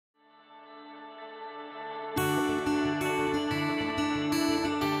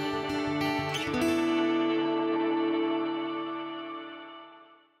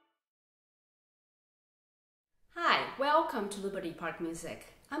Welcome to Liberty Park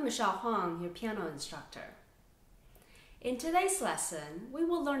Music. I'm Michelle Huang, your piano instructor. In today's lesson, we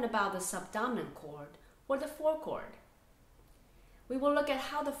will learn about the subdominant chord or the 4-chord. We will look at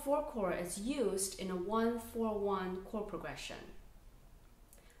how the 4-chord is used in a 1-4-1 chord progression.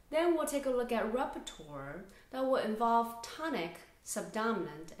 Then we'll take a look at repertoire that will involve tonic,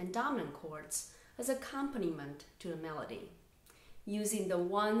 subdominant, and dominant chords as accompaniment to the melody, using the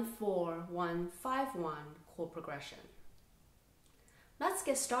 1-4-1-5-1 chord progression. Let's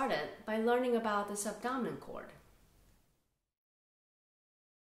get started by learning about the subdominant chord.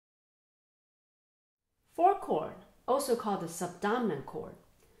 4-chord, also called the subdominant chord,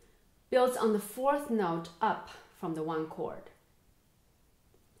 builds on the 4th note up from the 1 chord.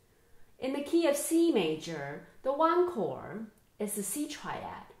 In the key of C major, the 1 chord is the C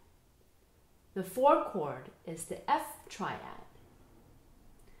triad. The 4 chord is the F triad.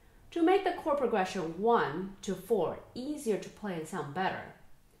 To make the chord progression 1 to 4 easier to play and sound better,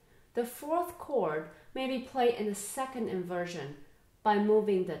 the 4th chord may be played in the second inversion by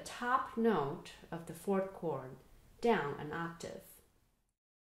moving the top note of the 4th chord down an octave.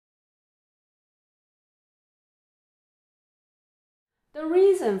 The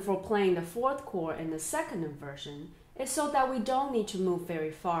reason for playing the 4th chord in the second inversion is so that we don't need to move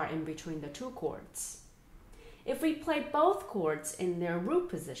very far in between the 2 chords. If we play both chords in their root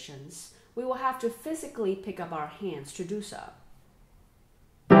positions, we will have to physically pick up our hands to do so.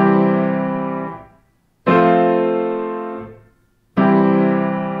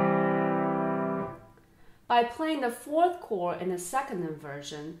 By playing the 4th chord in the second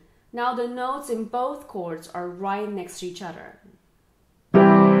inversion, now the notes in both chords are right next to each other.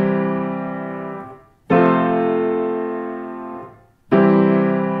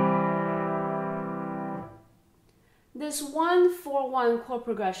 This 1-4-1 chord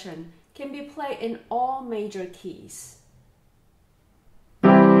progression can be played in all major keys.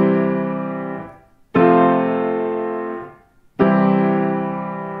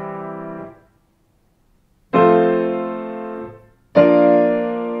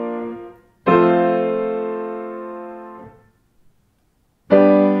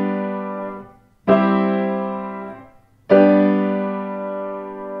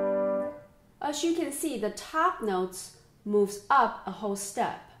 As you can see, the top notes moves up a whole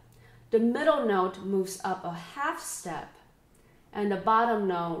step, the middle note moves up a half step, and the bottom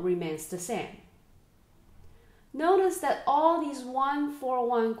note remains the same. Notice that all these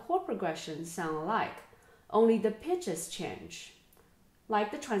 1-4-1 chord progressions sound alike, only the pitches change, like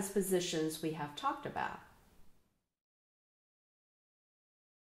the transpositions we have talked about.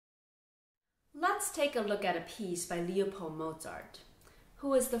 Let's take a look at a piece by Leopold Mozart,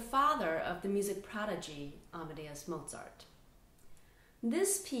 who is the father of the music prodigy Amadeus Mozart.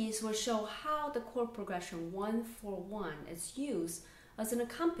 This piece will show how the chord progression 1-4-1 is used as an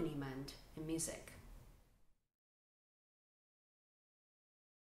accompaniment in music.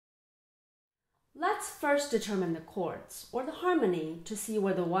 Let's first determine the chords, or the harmony, to see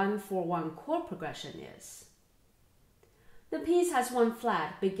where the 1-4-1 chord progression is. The piece has one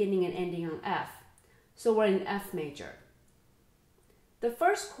flat beginning and ending on F, so we're in F major. The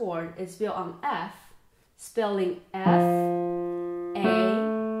first chord is built on F, spelling F, A,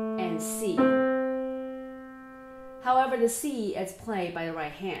 and C. However, the C is played by the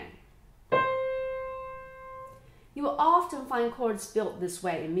right hand. You will often find chords built this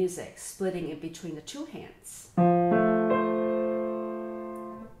way in music, splitting it between the 2 hands.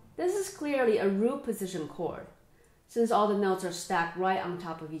 This is clearly a root position chord, since all the notes are stacked right on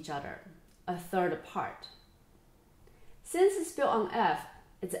top of each other, a third apart. Since it's built on F,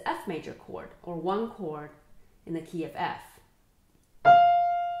 it's an F major chord, or 1 chord in the key of F.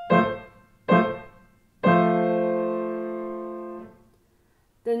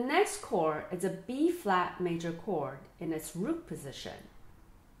 The next chord is a B flat major chord in its root position.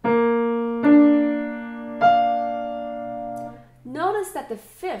 Notice that the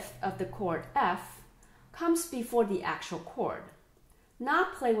 5th of the chord F comes before the actual chord,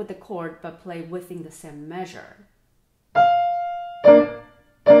 not play with the chord but play within the same measure.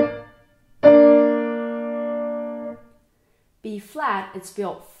 B flat is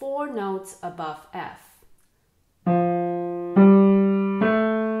built 4 notes above F.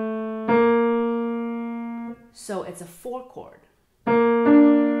 So it's a 4 chord.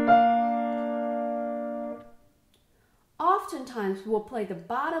 Oftentimes we'll play the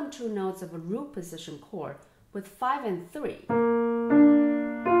bottom 2 notes of a root position chord with 5 and 3.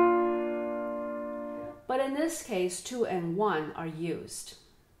 But in this case, 2 and 1 are used,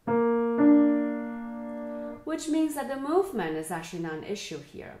 which means that the movement is actually not an issue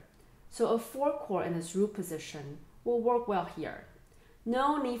here. So a 4 chord in its root position will work well here.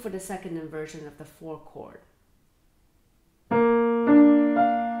 No need for the second inversion of the 4 chord.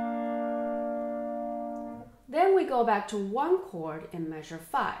 Then we go back to 1 chord in measure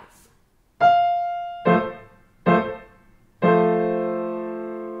 5.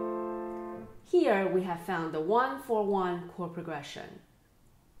 Here we have found the 1-4-1 chord progression.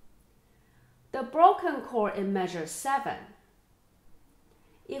 The broken chord in measure 7.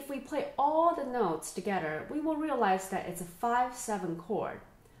 If we play all the notes together, we will realize that it's a 5-7 chord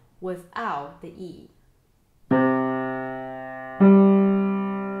without the E.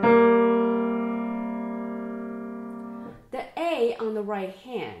 The A on the right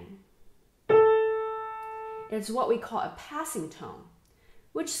hand is what we call a passing tone,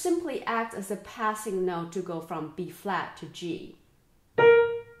 which simply acts as a passing note to go from B flat to G.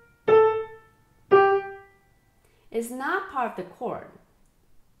 It's not part of the chord.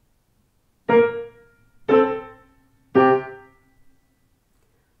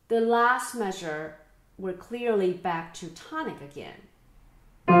 The last measure, we're clearly back to tonic again.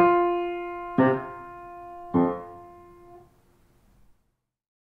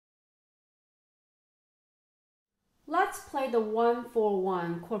 Let's play the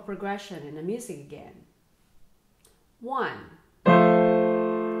 1-4-1 chord progression in the music again. 1,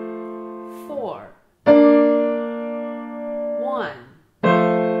 4, 1,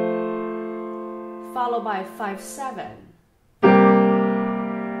 followed by 5-7,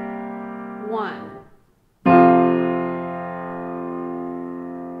 1.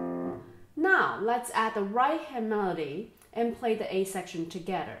 Now let's add the right hand melody and play the A section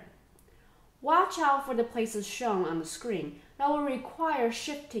together. Watch out for the places shown on the screen that will require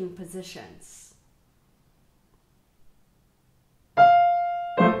shifting positions.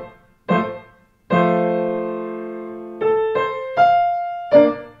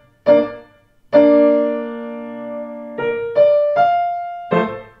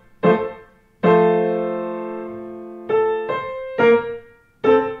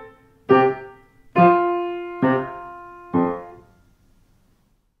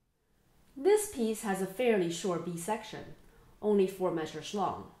 This piece has a fairly short B section, only 4 measures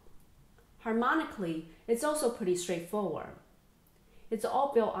long. Harmonically, it's also pretty straightforward. It's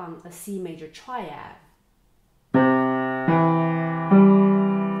all built on a C major triad,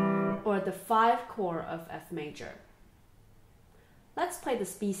 or the 5 chord of F major. Let's play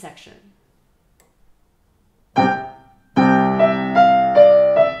this B section.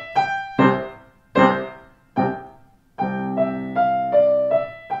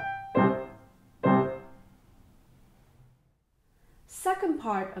 Second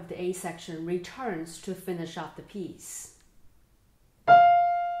part of the A section returns to finish off the piece.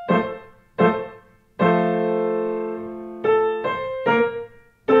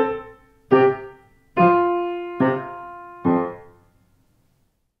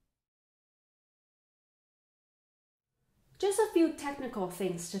 Just a few technical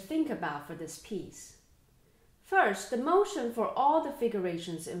things to think about for this piece. First, the motion for all the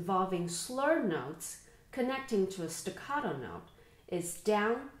figurations involving slurred notes connecting to a staccato note is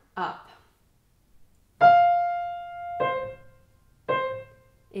down, up,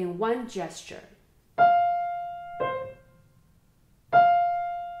 in one gesture.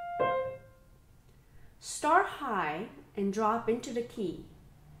 Start high and drop into the key,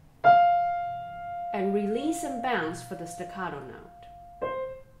 and release and bounce for the staccato note.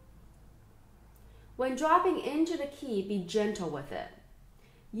 When dropping into the key, be gentle with it.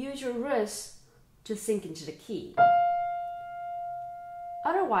 Use your wrists to sink into the key.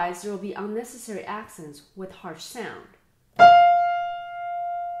 Otherwise, there will be unnecessary accents with harsh sound.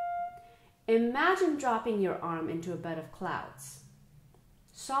 Imagine dropping your arm into a bed of clouds.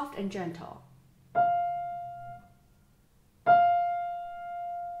 Soft and gentle.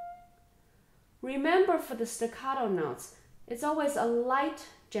 Remember, for the staccato notes, it's always a light,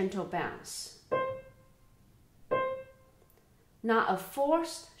 gentle bounce, not a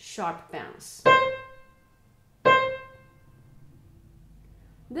forced, sharp bounce.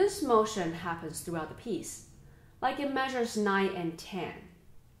 This motion happens throughout the piece, like in measures 9 and 10.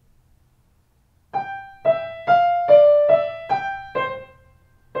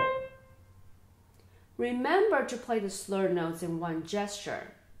 Remember to play the slurred notes in one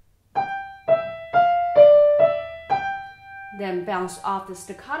gesture. Then bounce off the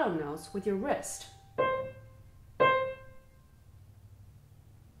staccato notes with your wrist.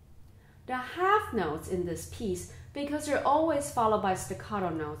 The half notes in this piece, because they're always followed by staccato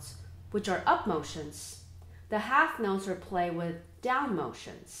notes, which are up motions, the half notes are played with down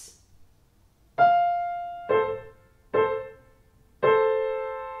motions.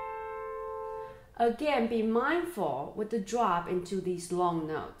 Again, be mindful with the drop into these long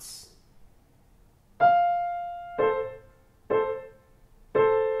notes.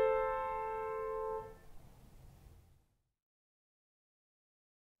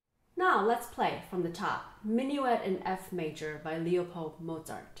 Now let's play from the top, Minuet in F major by Leopold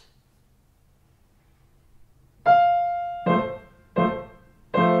Mozart.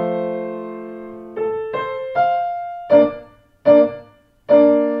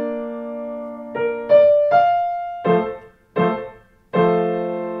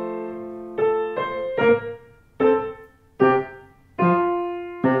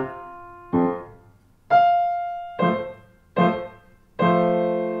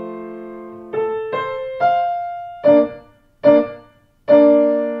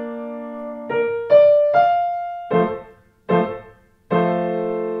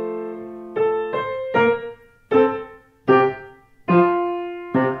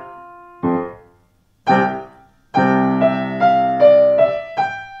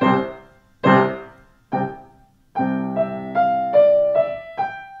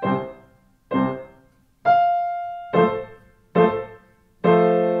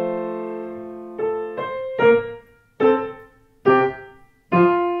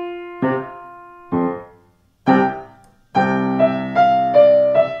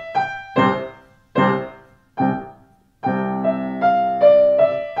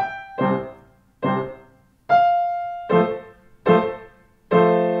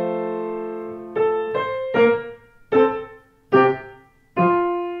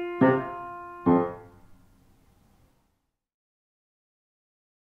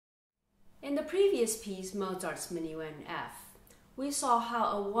 In the previous piece, Mozart's Minuet in F, we saw how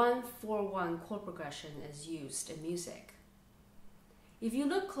a 1-4-1 chord progression is used in music. If you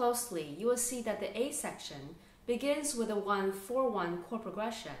look closely, you will see that the A section begins with a 1-4-1 chord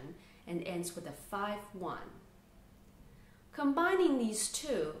progression and ends with a 5-1. Combining these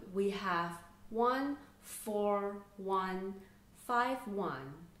two, we have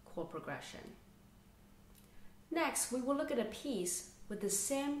 1-4-1-5-1 chord progression. Next, we will look at a piece with the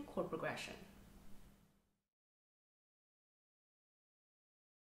same chord progression.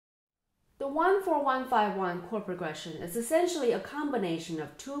 The 1-4-1-5-1 chord progression is essentially a combination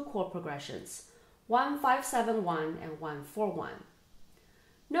of two chord progressions, 1-5-7-1 and 1-4-1.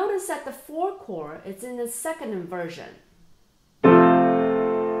 Notice that the 4 chord is in the second inversion,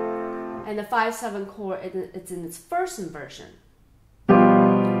 and the 5-7 chord is in its first inversion,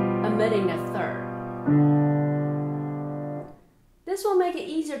 omitting the third. This will make it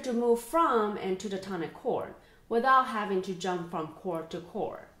easier to move from and to the tonic chord without having to jump from chord to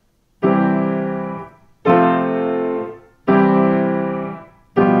chord.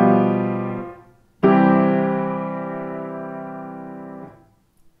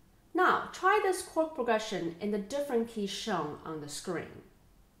 Now, try this chord progression in the different keys shown on the screen.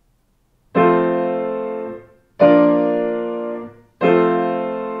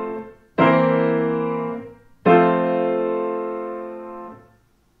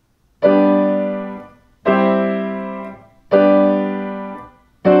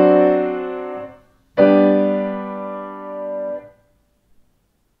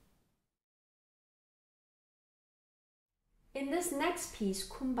 In this next piece,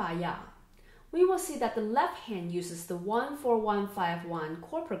 Kumbaya, we will see that the left hand uses the 1-4-1-5-1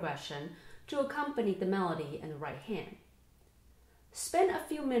 chord progression to accompany the melody in the right hand. Spend a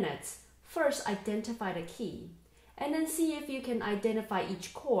few minutes, first identify the key, and then see if you can identify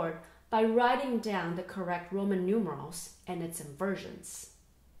each chord by writing down the correct Roman numerals and its inversions.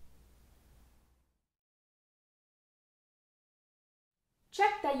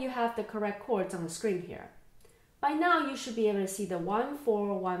 Check that you have the correct chords on the screen here. By now, you should be able to see the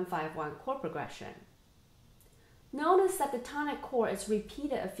 1-4-1-5-1 chord progression. Notice that the tonic chord is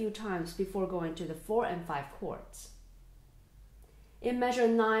repeated a few times before going to the 4 and 5 chords. In measure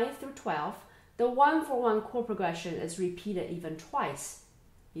 9 through 12, the 1-4-1 chord progression is repeated even twice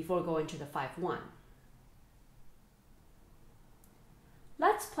before going to the 5-1.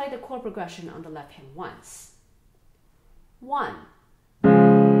 Let's play the chord progression on the left hand once. 1,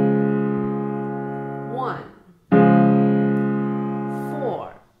 1,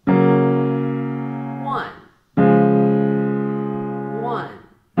 4, 1, 1, 1,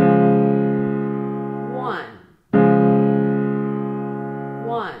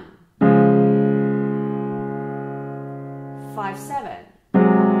 1, 5, 7,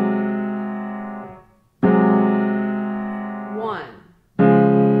 1,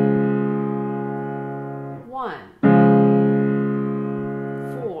 1,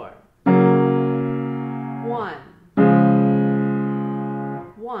 4, 1,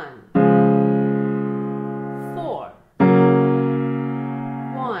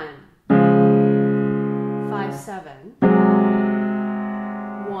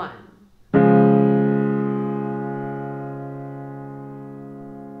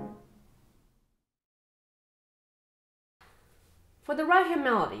 right-hand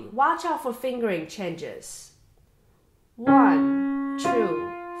melody, watch out for fingering changes. 1,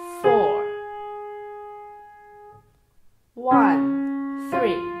 2, 4. 1,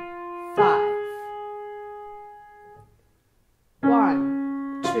 3, 5.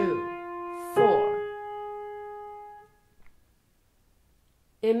 1, 2, 4.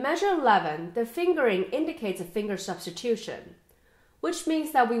 In measure 11, the fingering indicates a finger substitution, which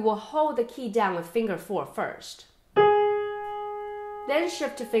means that we will hold the key down with finger 4 first. Then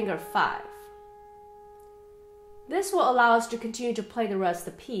shift to finger 5. This will allow us to continue to play the rest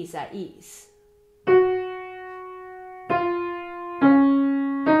of the piece at ease.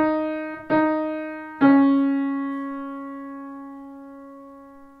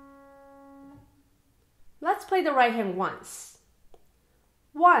 Let's play the right hand once.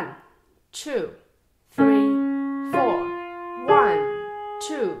 1, 2, 3, 4. 1,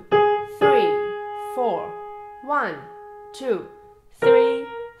 2, 3, 4. 1, 2, 3,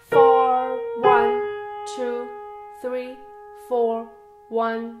 4. 1, 2, 3, 4.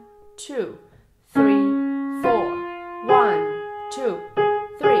 1, 2, 3, 4. 1, 2,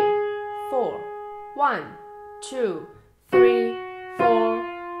 3, 4. 1, 2, 3, 4.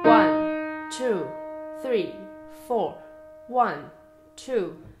 1, 2, 3, 4. 1,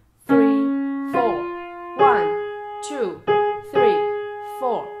 2, 3, 4. 1, 2, 3,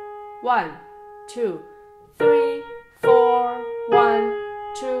 4. 1, 2, 3, 4. 1,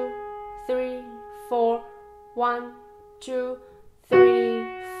 2, 3, 4. 1, 2, 3,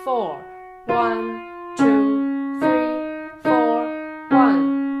 4. 1, 2, 3, 4.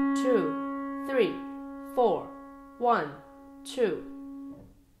 1, 2, 3, 4. 1, 2.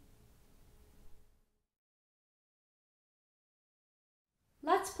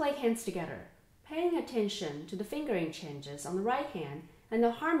 Let's play hands together, paying attention to the fingering changes on the right hand and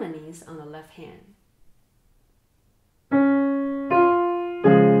the harmonies on the left hand.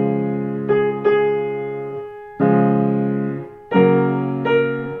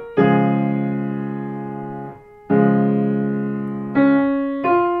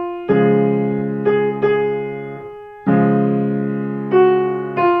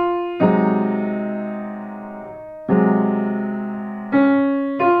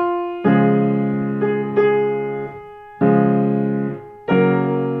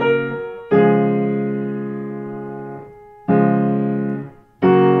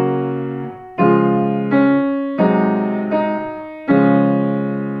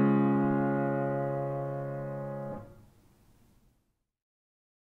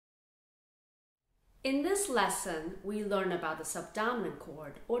 In this lesson, we learn about the subdominant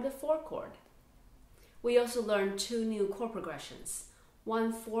chord or the 4 chord. We also learned 2 new chord progressions,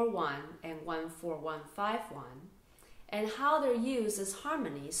 1-4-1 and 1-4-1-5-1, and how they're used as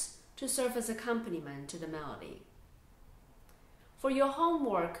harmonies to serve as accompaniment to the melody. For your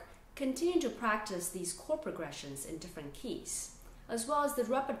homework, continue to practice these chord progressions in different keys, as well as the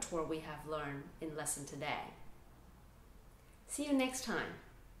repertoire we have learned in lesson today. See you next time.